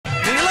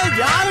Hi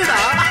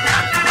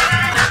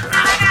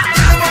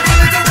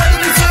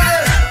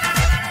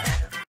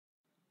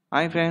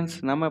friends,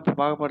 நம்ம இப்போ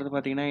பார்க்க போகிறது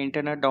பார்த்தீங்கன்னா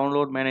இன்டர்நெட்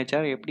டவுன்லோட்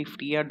மேனேஜர் எப்படி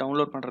ஃப்ரீயாக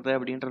டவுன்லோட் பண்ணுறது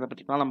அப்படின்றத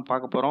பற்றி தான் நம்ம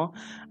பார்க்க போகிறோம்.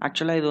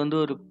 ஆக்சுவலாக இது வந்து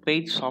ஒரு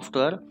பெய்ட்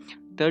சாஃப்ட்வேர்.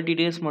 30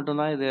 days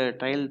மட்டும்தான் இது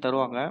ட்ரையல்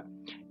தருவாங்க.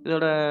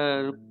 இதோட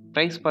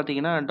ப்ரைஸ்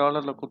பார்த்தீங்கன்னா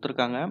டாலரில்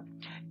கொடுத்துருக்காங்க.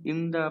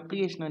 இந்த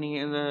அப்ளிகேஷனை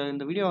நீங்கள்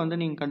இந்த வீடியோ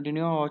வந்து நீங்கள்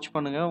கண்டினியூவாக வாட்ச்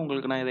பண்ணுங்கள்.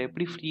 உங்களுக்கு நான் இதை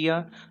எப்படி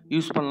ஃப்ரீயாக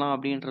யூஸ் பண்ணலாம்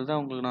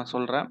அப்படின்றத உங்களுக்கு நான்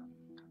சொல்கிறேன்.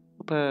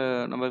 இப்போ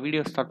நம்ம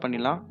வீடியோ ஸ்டார்ட்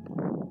பண்ணிடலாம்.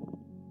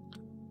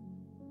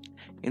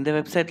 இந்த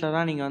வெப்சைட்டில்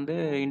தான் நீங்கள் வந்து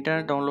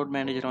இன்டர்நெட் டவுன்லோட்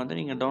மேனேஜரை வந்து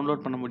நீங்கள்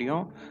டவுன்லோட் பண்ண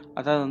முடியும்.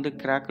 அதாவது வந்து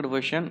cracked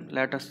version,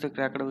 latest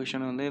cracked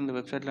version வந்து இந்த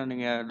வெப்சைட்டில்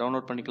நீங்கள்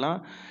டவுன்லோட் பண்ணிக்கலாம்.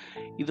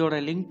 இதோட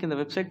லிங்க், இந்த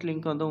வெப்சைட்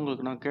லிங்க் வந்து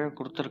உங்களுக்கு நான் கீழே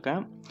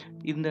கொடுத்துருக்கேன்.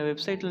 இந்த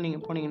வெப்சைட்டில்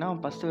நீங்கள் போனீங்கன்னா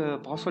ஃபஸ்ட்டு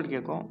பாஸ்வேர்டு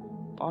கேட்கும்.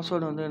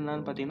 பாஸ்வேர்டு வந்து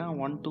என்னென்னு பார்த்தீங்கன்னா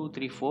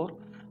 1234.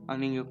 அது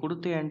நீங்கள்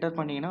கொடுத்து என்டர்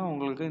பண்ணிங்கன்னா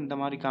உங்களுக்கு இந்த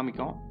மாதிரி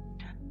காமிக்கும்.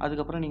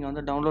 அதுக்கப்புறம் நீங்கள்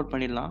வந்து டவுன்லோட்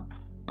பண்ணிடலாம்.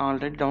 நான்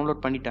ஆல்ரெடி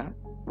டவுன்லோட் பண்ணிட்டேன்.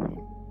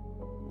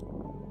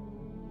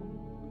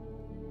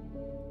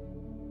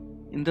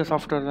 இந்த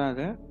சாஃப்ட்வேர் தான்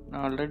இது.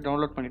 நான் ஆல்ரெடி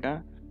டவுன்லோட் பண்ணிட்டேன்.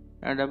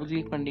 டபுள்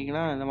கிளிக்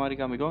பண்ணிட்டீங்கன்னா இந்த மாதிரி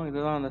காமிக்கும்.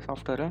 இதுதான் அந்த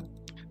சாஃப்ட்வேரு.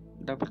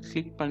 டபுள்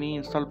கிளிக் பண்ணி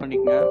இன்ஸ்டால்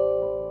பண்ணிக்கங்க.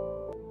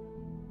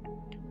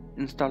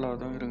 இன்ஸ்டால்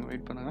ஆகுதும், இருங்க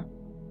வெயிட் பண்ணுங்கள்.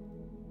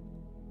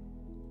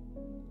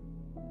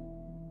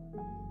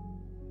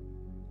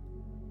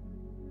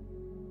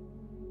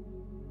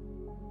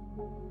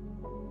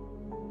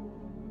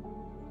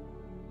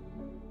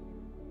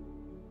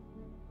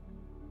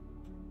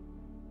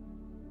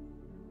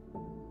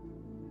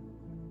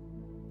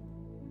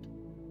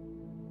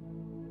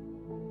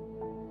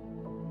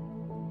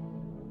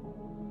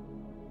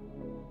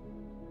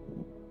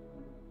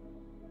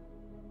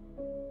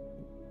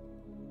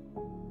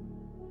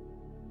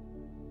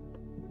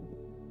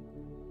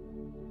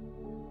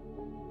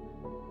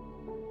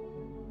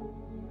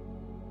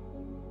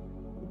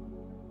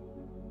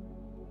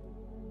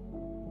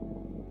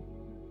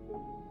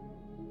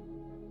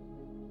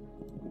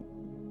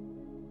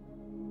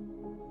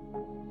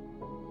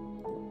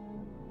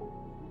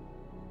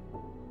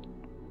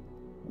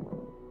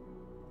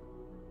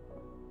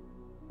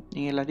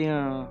 நீங்கள்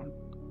எல்லாத்தையும்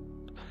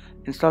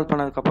இன்ஸ்டால்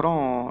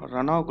பண்ணதுக்கப்புறம்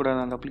ரன் ஆகக்கூடாது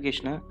அந்த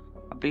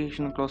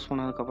அப்ளிகேஷனை க்ளோஸ்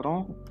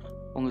பண்ணதுக்கப்புறம்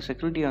உங்கள்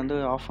செக்யூரிட்டியை வந்து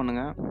ஆஃப்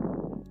பண்ணுங்கள்.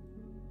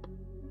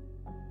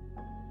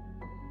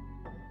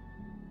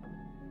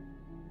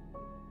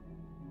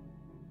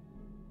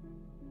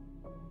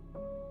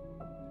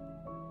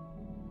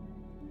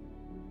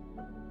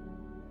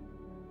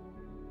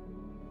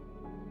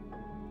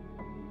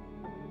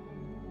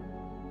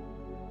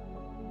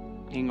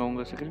 நீங்கள்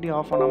உங்கள் செக்யூரிட்டி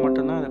ஆஃப் பண்ணால்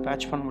மட்டும்தான் அதை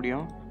பேட்ச் பண்ண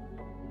முடியும்.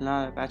 இல்லை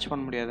அதை பேட்ச்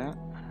பண்ண முடியாது.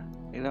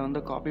 இதை வந்து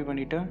காப்பி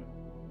பண்ணிவிட்டு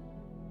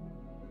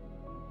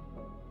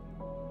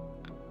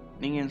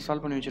நீங்கள்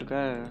இன்ஸ்டால் பண்ணி வச்சுருக்க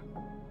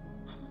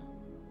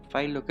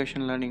ஃபைல்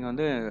லொக்கேஷனில் நீங்கள்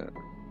வந்து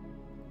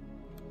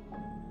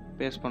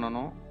பேஸ்ட்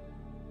பண்ணணும்.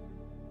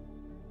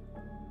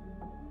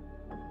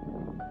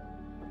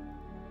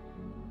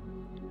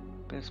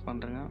 பேஸ்ட்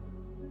பண்ணுறேங்க.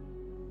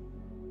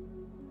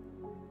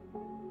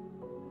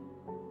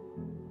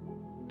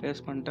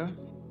 பேஸ்ட் பண்ணிட்டு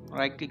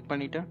ரைட் கிளிக்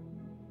பண்ணிவிட்டு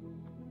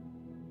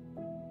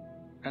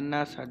ரன்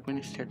ஆஸ்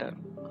அட்மினிஸ்ட்ரேட்டர்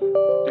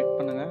கிளிக்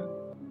பண்ணுங்கள்.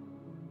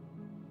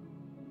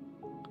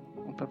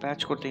 இப்போ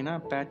பேட்ச் கொடுத்தீங்கன்னா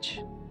பேட்ச்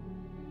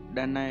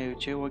டன்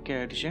ஆகிடுச்சு, ஓகே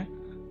ஆகிடுச்சு.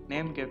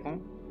 நேம் கேட்கும்,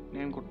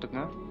 நேம்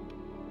கொடுத்துங்க.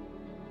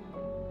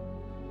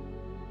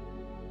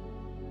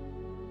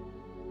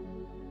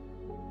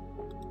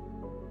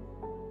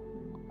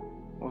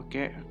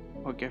 Okay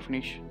okay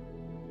finish.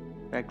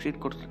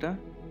 எக்ஸிட் கொடுத்துட்டு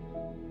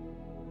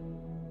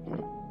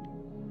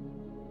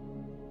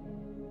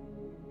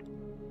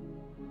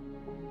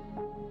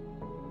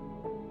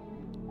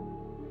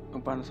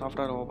இப்போ அந்த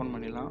சாஃப்ட்வேரை ஓப்பன்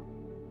பண்ணிடலாம்.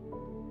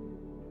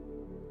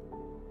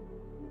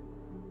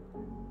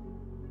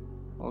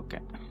 ஓகே,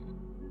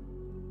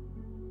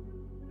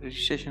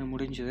 ரெஜிஸ்ட்ரேஷன்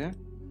முடிஞ்சுது.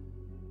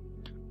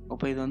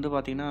 இப்போ இது வந்து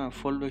பார்த்தீங்கன்னா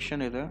ஃபுல்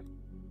வெர்ஷன் இது.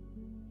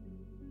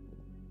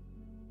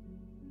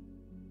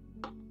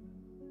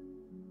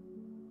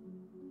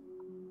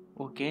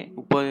 ஓகே,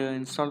 இப்போ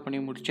இன்ஸ்டால்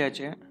பண்ணி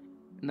முடிச்சாச்சு.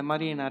 இந்த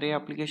மாதிரி நிறைய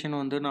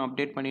அப்ளிகேஷன் வந்து நான்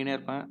அப்டேட் பண்ணினே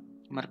இருப்பேன்.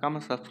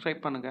 மறக்காமல்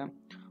சப்ஸ்கிரைப் பண்ணுங்கள்,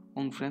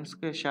 உங்கள்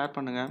ஃப்ரெண்ட்ஸ்க்கு ஷேர்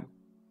பண்ணுங்கள்.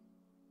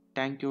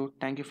 Thank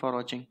you for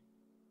watching.